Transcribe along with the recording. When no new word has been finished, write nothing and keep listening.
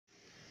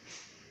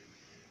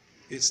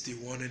It's the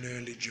one and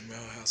only Jamal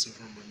Hassel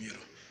from Bermuda,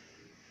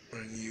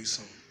 bringing you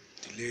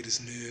the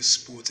latest news,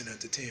 sports, and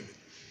entertainment.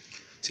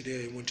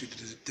 Today I want you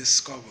to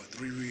discover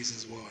 3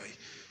 reasons why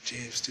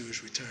James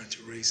Stewart's return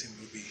to racing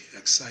will be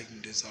exciting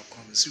this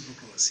upcoming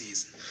supercross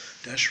season.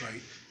 That's right,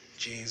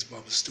 James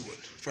Bubba Stewart.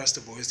 First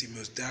of all, he's the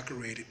most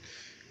decorated,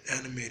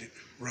 animated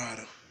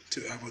rider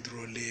to ever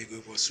throw a leg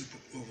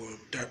over a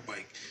dirt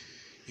bike.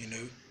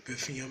 But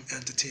film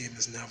entertainment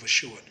is never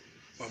short.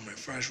 But my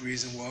first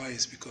reason why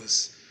is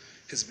because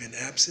he's been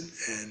absent,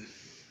 and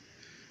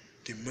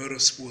the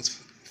motorsports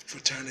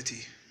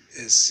fraternity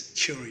is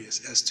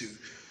curious as to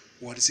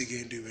what is he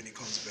going to do when he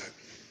comes back.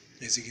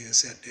 Is he going to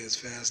set his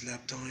fast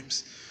lap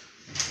times,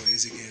 or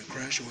is he going to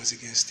crash, or is he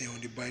going to stay on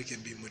the bike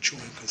and be mature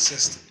and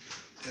consistent?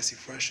 That's the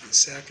first. The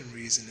second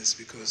reason is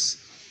because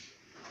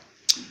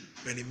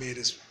when he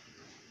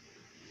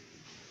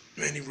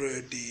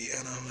rode the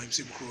Anaheim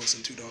Supercross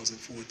in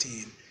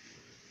 2014,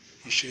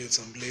 he showed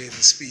some blazing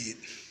speed,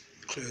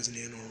 closing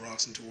in on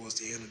Roxon towards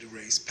the end of the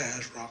race,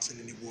 passed Roxon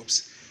in the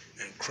whoops,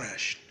 and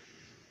crashed.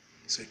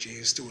 So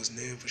James Stewart is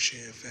known for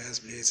showing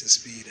fast blazing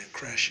speed and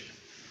crashing.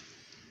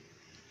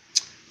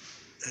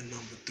 And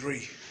number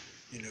 3,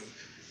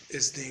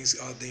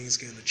 are things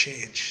going to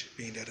change,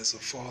 being that as a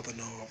father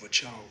now of a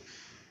child?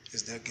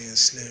 Is that going to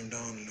slim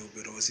down a little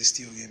bit, or is he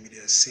still going to be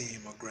that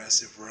same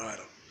aggressive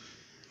rider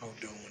out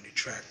there on the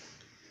track?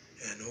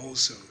 And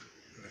also,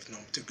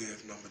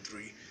 number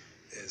 3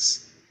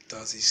 is,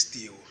 does he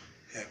still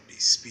have the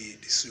speed,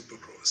 the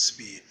supercross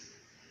speed,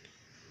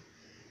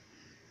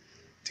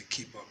 to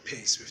keep up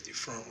pace with the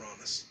front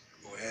runners,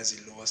 or has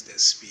he lost that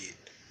speed?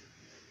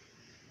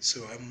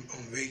 So I'm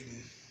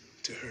waiting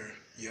to hear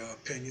your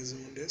opinions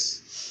on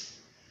this,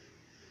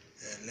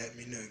 and let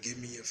me know. Give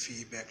me your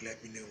feedback.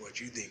 Let me know what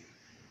you think.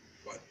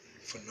 But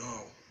for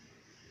now,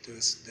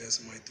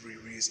 there's my 3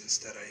 reasons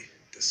that I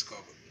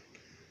discovered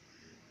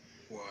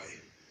why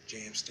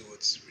James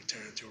Stewart's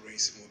return to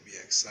racing will be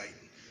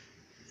exciting.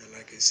 And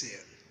like I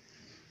said,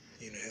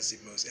 has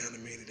the most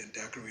animated and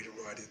decorated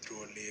rider throw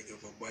a leg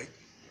of a bike.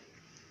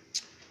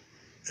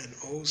 And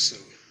also,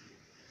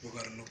 we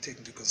got to take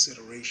into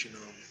consideration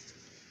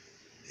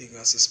he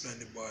got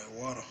suspended by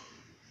water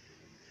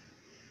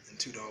in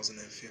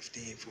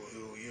 2015 for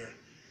a whole year,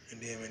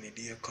 and then when he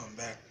did come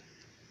back,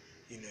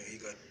 he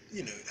got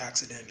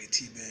accidentally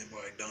T-banned by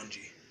a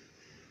Dungy,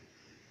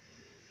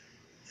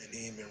 and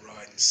he ain't been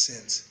riding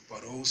since.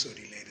 But also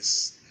the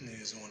latest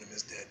news on him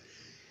is that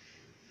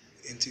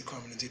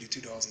coming into the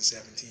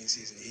 2017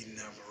 season, he didn't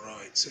have a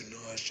ride. So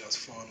now it's just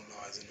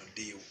finalizing a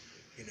deal.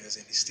 It's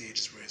in the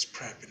stages where it's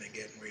prepping and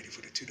getting ready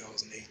for the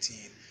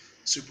 2018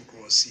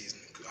 Supercross season.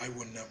 I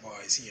wouldn't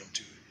advise him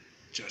to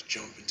just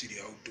jump into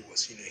the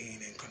outdoors. He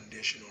ain't in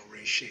condition or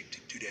race shape to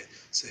do that.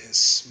 So he's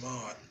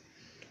smart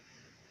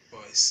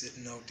by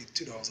sitting out the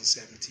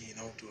 2017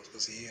 outdoors,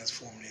 because he has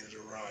formulated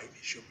a ride.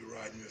 He should be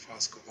riding with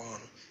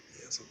Husqvarna.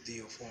 He has a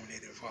deal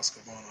formulated with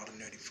Husqvarna. I don't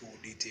know the full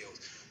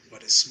details,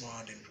 but it's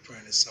smart in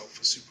preparing himself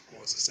for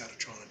Supercross instead of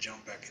trying to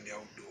jump back in the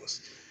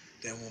outdoors.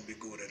 That won't be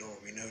good at all.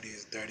 We know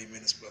there's 30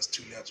 minutes plus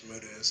 2 laps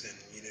motors, and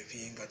if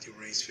he ain't got your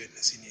race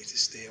fitness, he needs to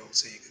stay out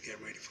so he can get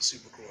ready for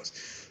Supercross.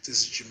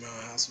 This is Jamal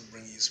Hassel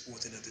bringing you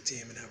sports and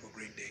entertainment. Have a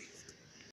great day.